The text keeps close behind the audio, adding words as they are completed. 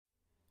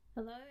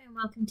Hello and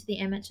welcome to the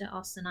Amateur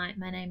Austenite.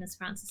 My name is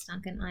Frances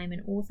Duncan. I am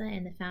an author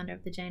and the founder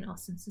of the Jane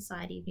Austen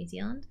Society of New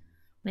Zealand.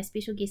 My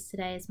special guest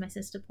today is my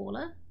sister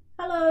Paula.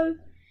 Hello.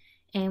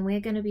 And we're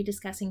going to be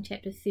discussing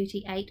chapter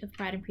 38 of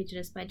Pride and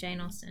Prejudice by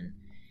Jane Austen.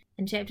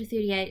 In chapter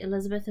 38,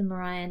 Elizabeth and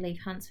Maria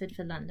leave Hunsford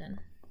for London.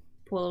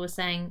 Paula was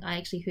saying, I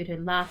actually heard her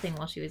laughing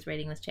while she was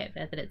reading this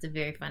chapter, that it's a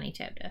very funny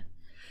chapter.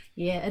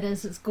 Yeah, it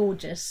is. It's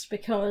gorgeous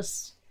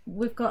because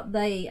we've got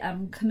the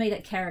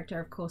comedic character,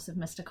 of course, of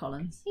Mr.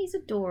 Collins. He's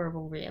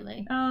adorable,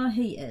 really. Oh,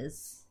 he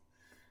is.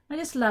 I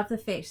just love the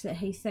fact that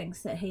he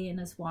thinks that he and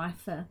his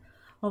wife are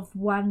of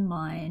one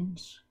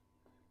mind.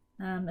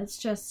 It's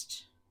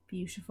just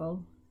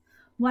beautiful.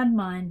 One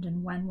mind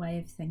and one way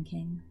of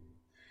thinking.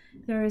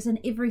 There is in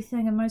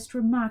everything a most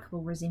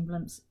remarkable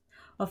resemblance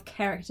of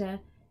character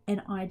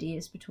and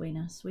ideas between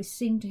us. We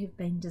seem to have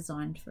been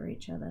designed for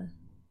each other.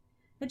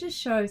 It just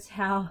shows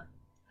how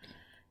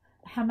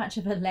much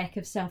of a lack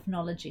of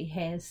self-knowledge he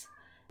has,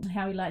 and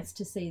how he likes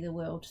to see the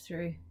world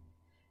through,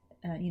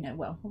 I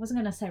wasn't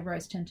going to say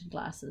rose-tinted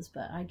glasses,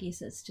 but I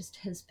guess it's just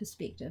his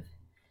perspective.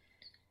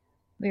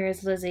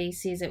 Whereas Lizzie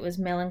says it was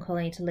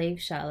melancholy to leave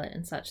Charlotte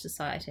in such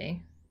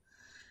society.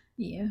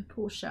 Yeah,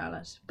 poor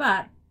Charlotte.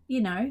 But,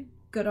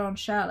 good on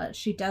Charlotte.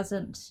 She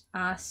doesn't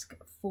ask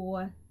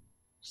for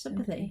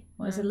sympathy.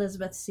 Or as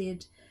Elizabeth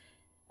said,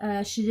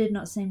 she did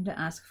not seem to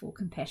ask for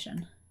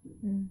compassion.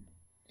 Mm.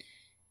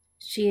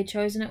 She had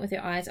chosen it with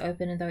her eyes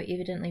open, and though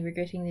evidently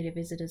regretting that her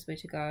visitors were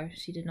to go,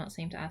 she did not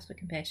seem to ask for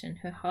compassion.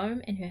 Her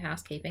home and her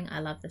housekeeping, I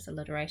love this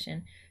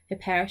alliteration, her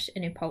parish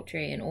and her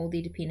poultry and all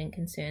their dependent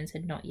concerns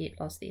had not yet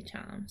lost their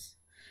charms.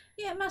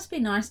 Yeah, it must be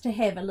nice to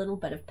have a little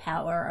bit of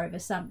power over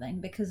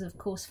something, because of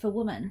course for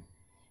women,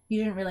 you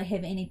didn't really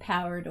have any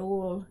power at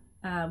all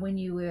when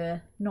you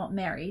were not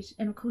married.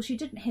 And of course you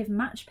didn't have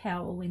much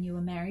power when you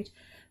were married,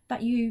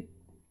 but you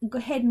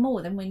had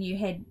more than when you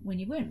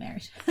weren't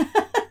married.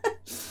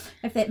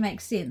 If that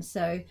makes sense.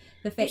 So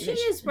the fact that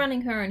she is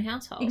running her own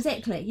household.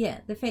 Exactly, yeah.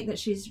 The fact that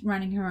she's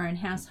running her own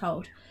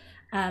household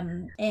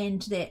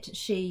and that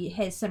she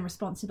has some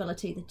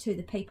responsibility to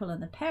the people in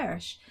the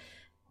parish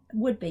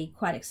would be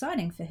quite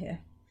exciting for her.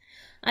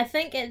 I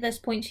think at this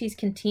point she's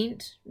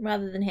content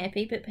rather than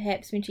happy, but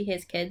perhaps when she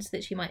has kids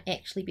that she might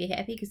actually be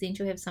happy because then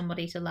she'll have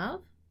somebody to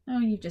love. Oh,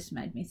 you've just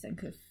made me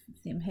think of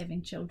them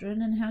having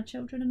children and how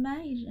children are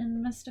made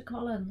and Mr.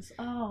 Collins.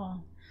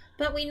 Oh.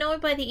 But we know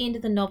by the end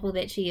of the novel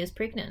that she is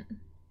pregnant.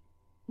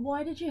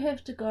 Why did you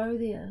have to go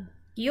there?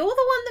 You're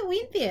the one that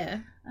went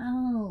there.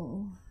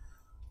 Oh.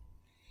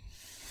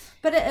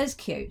 But it is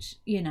cute,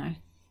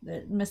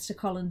 that Mr.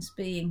 Collins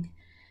being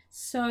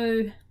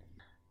so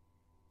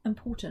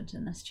important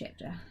in this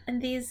chapter.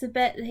 And there's a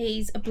bit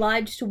he's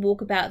obliged to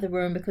walk about the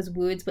room because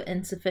words were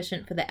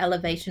insufficient for the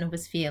elevation of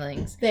his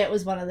feelings. That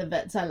was one of the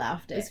bits I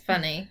laughed at. It's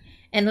funny.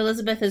 And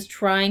Elizabeth is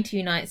trying to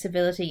unite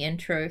civility and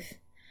truth,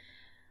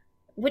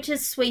 which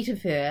is sweet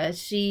of her.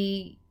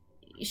 She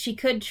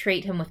could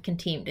treat him with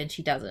contempt, and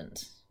she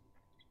doesn't.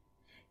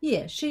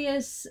 Yeah, she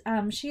is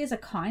a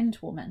kind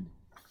woman,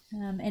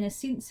 and a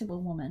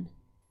sensible woman,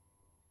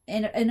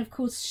 and of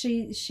course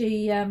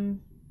she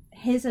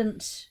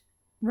hasn't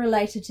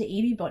related to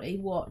anybody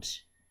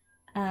what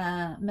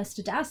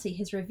Mr. Darcy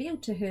has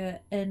revealed to her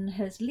in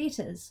his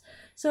letters.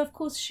 So of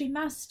course she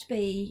must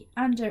be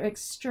under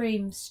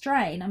extreme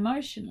strain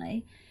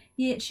emotionally.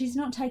 Yet she's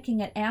not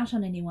taking it out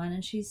on anyone,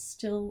 and she's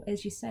still,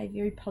 as you say,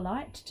 very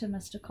polite to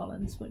Mr.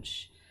 Collins,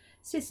 which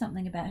says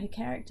something about her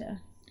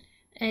character.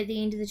 At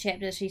the end of the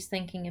chapter, she's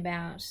thinking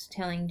about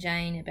telling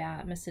Jane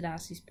about Mr.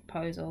 Darcy's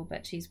proposal,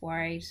 but she's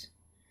worried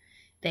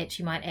that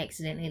she might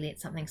accidentally let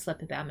something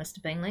slip about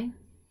Mr. Bingley.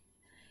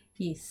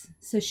 Yes,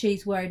 so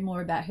she's worried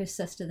more about her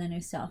sister than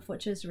herself,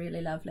 which is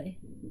really lovely.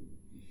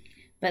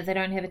 But they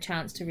don't have a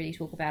chance to really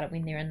talk about it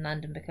when they're in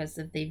London because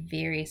of their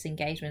various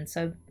engagements,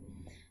 so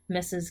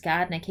Mrs.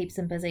 Gardiner keeps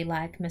them busy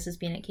like Mrs.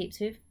 Bennet keeps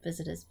her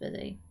visitors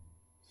busy.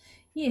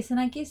 Yes,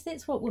 and I guess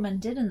that's what women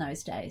did in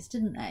those days,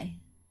 didn't they?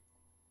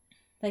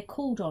 They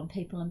called on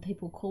people and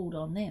people called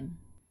on them.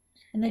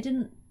 And they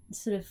didn't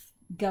sort of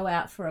go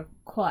out for a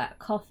quiet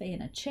coffee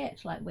and a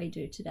chat like we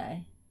do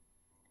today.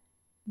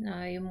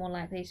 No, you're more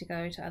likely to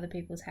go to other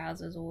people's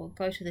houses or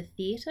go to the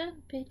theatre,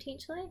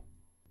 potentially.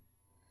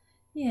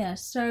 Yeah,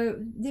 so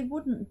there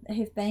wouldn't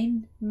have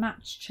been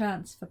much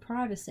chance for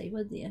privacy,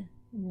 would there?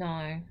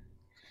 No.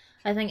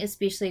 I think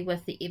especially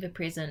with the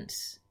ever-present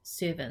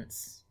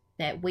servants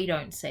that we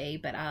don't see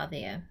but are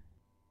there.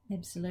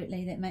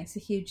 Absolutely, that makes a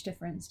huge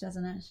difference,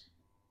 doesn't it?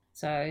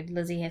 So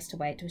Lizzie has to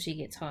wait till she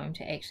gets home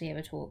to actually have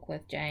a talk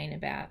with Jane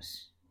about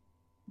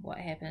what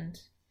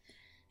happened.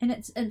 And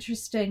it's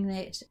interesting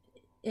that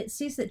it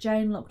says that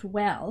Jane looked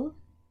well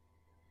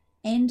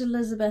and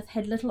Elizabeth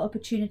had little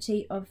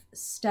opportunity of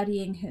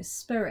studying her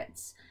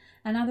spirits.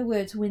 In other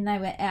words, when they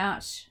were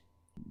out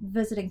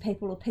visiting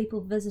people or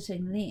people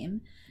visiting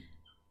them,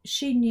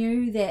 she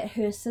knew that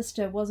her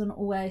sister wasn't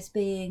always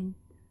being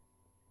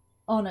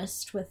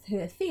honest with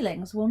her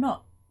feelings. Well,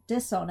 not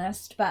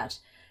dishonest, but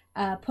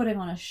putting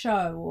on a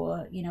show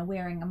or,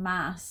 wearing a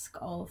mask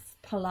of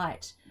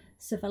polite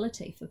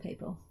civility for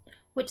people.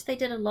 Which they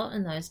did a lot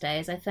in those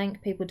days. I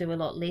think people do a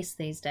lot less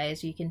these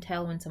days. You can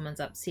tell when someone's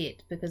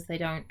upset because they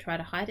don't try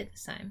to hide it the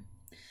same.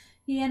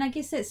 Yeah, and I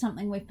guess that's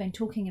something we've been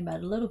talking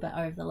about a little bit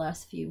over the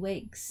last few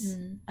weeks,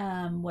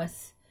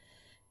 with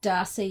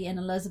Darcy and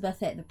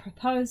Elizabeth at the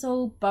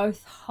proposal,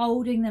 both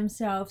holding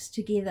themselves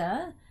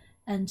together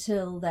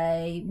until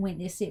they went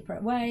their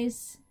separate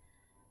ways.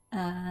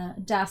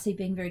 Darcy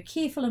being very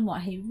careful in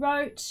what he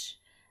wrote,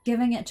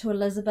 giving it to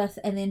Elizabeth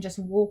and then just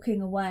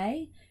walking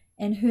away,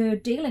 and her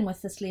dealing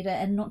with this letter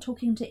and not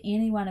talking to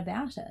anyone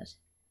about it.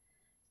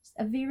 It's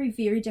a very,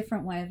 very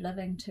different way of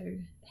living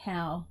to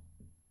how,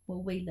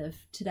 well, we live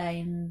today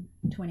in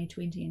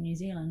 2020 in New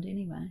Zealand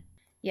anyway.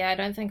 Yeah, I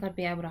don't think I'd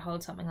be able to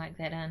hold something like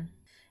that in.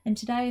 And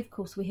today, of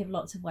course, we have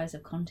lots of ways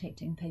of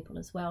contacting people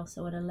as well,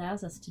 so it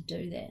allows us to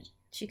do that.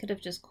 She could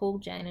have just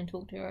called Jane and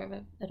talked it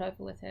over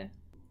with her.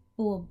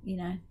 Or,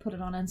 put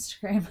it on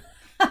Instagram.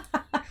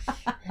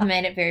 And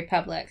made it very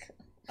public.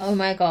 Oh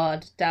my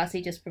God,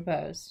 Darcy just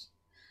proposed.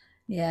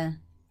 Yeah,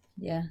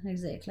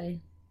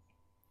 exactly.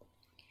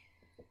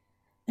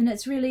 And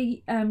it's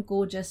really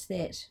gorgeous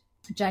that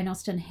Jane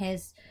Austen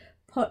has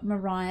put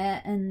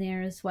Maria in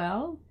there as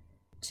well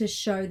to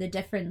show the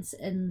difference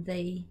in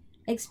the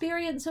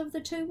experience of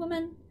the two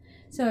women.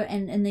 So,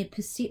 and their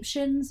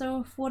perceptions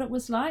of what it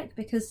was like,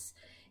 because,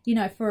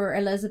 for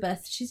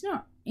Elizabeth, she's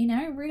not,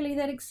 really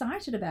that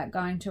excited about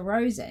going to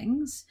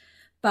Rosings,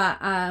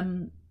 but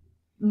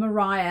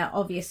Maria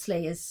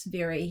obviously is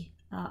very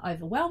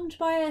overwhelmed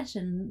by it,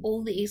 and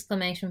all the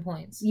exclamation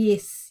points.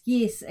 Yes,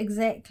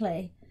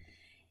 exactly.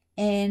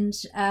 And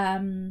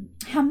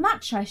how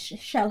much I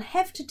shall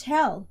have to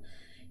tell.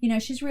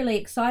 She's really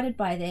excited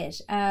by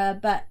that,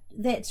 but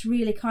that's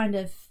really kind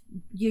of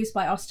used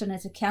by Austen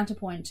as a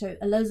counterpoint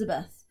to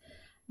Elizabeth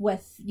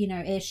with,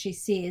 as she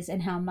says,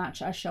 and how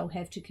much I shall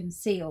have to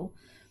conceal.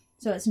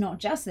 So it's not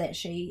just that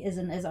she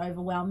isn't as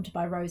overwhelmed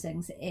by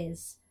Rosings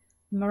as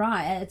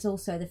Maria, it's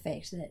also the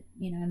fact that,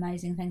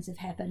 amazing things have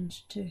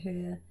happened to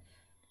her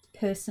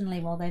personally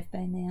while they've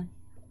been there.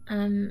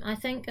 I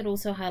think it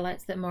also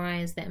highlights that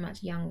Maria is that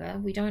much younger.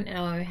 We don't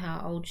know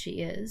how old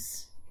she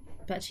is,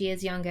 but she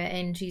is younger,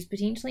 and she's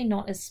potentially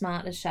not as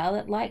smart as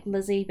Charlotte. Like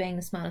Lizzie being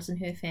the smartest in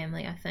her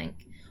family, I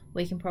think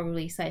we can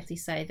probably safely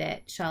say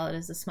that Charlotte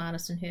is the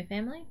smartest in her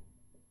family.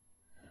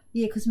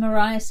 Yeah, because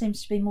Maria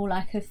seems to be more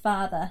like her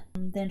father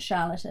than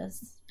Charlotte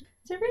is.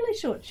 It's a really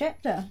short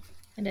chapter.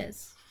 It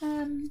is.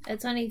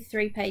 It's only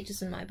 3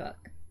 pages in my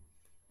book.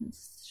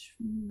 It's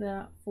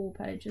about 4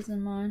 pages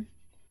in mine.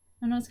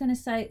 And I was going to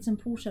say it's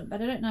important,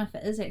 but I don't know if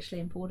it is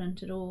actually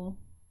important at all.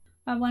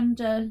 I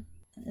wonder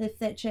if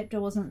that chapter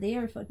wasn't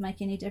there, if it would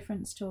make any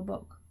difference to the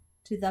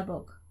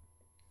book.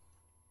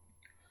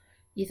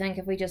 You think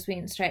if we just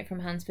went straight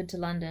from Hunsford to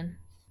London?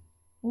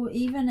 Or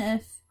even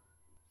if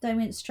they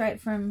went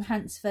straight from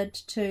Hunsford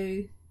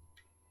to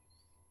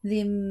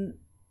them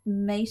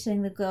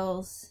meeting the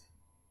girls,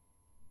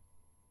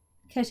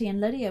 Kitty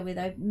and Lydia, where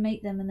they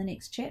meet them in the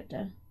next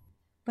chapter.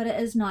 But it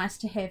is nice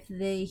to have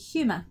the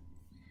humour.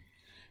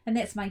 And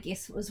that's my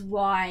guess was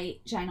why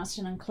Jane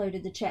Austen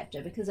included the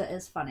chapter, because it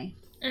is funny.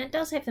 And it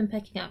does have them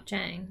picking up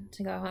Jane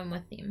to go home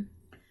with them.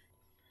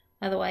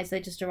 Otherwise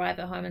they just arrive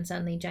at home and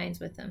suddenly Jane's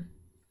with them.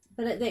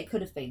 But that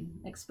could have been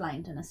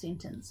explained in a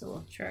sentence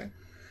or... True. I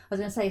was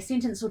going to say a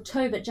sentence or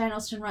two, but Jane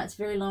Austen writes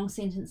very long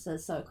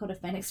sentences, so it could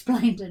have been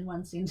explained in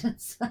one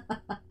sentence.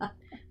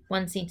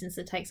 One sentence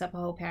that takes up a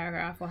whole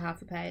paragraph or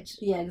half a page.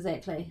 Yeah,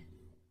 exactly.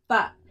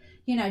 But,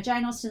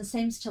 Jane Austen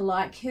seems to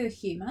like her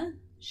humour.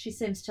 She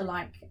seems to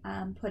like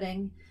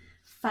putting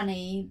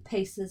funny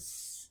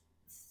pieces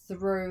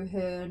through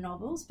her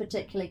novels,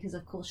 particularly because,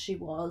 of course, she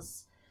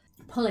was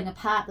pulling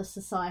apart the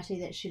society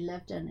that she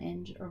lived in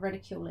and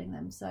ridiculing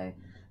them. So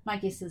my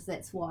guess is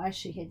that's why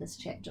she had this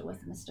chapter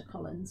with Mr.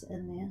 Collins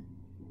in there.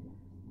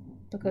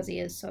 Because he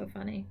is so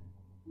funny.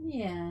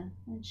 Yeah,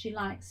 and she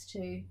likes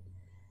to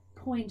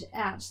point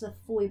out the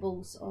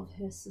foibles of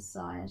her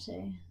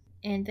society.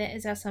 And that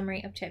is our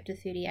summary of chapter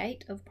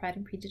 38 of Pride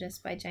and Prejudice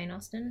by Jane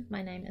Austen.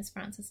 My name is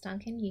Frances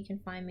Duncan. You can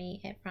find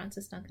me at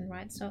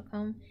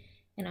francesduncanwrites.com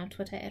and on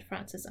Twitter at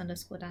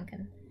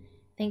frances_duncan.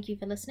 Thank you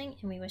for listening,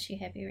 and we wish you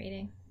happy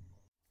reading.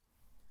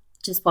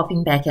 Just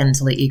popping back in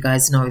to let you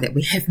guys know that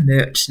we have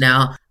merch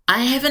now.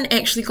 I haven't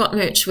actually got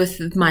merch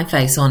with my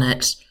face on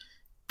it.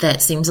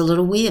 That seems a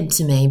little weird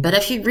to me, but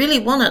if you really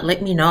want it,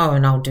 let me know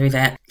and I'll do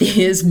that.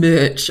 There's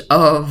merch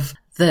of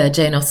the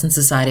Jane Austen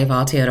Society of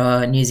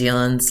Aotearoa New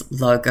Zealand's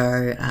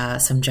logo,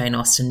 some Jane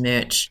Austen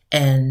merch,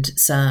 and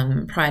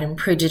some Pride and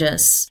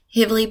Prejudice,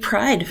 heavily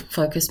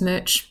Pride-focused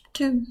merch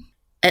too.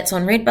 It's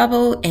on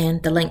Redbubble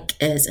and the link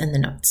is in the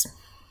notes.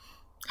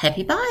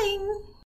 Happy buying!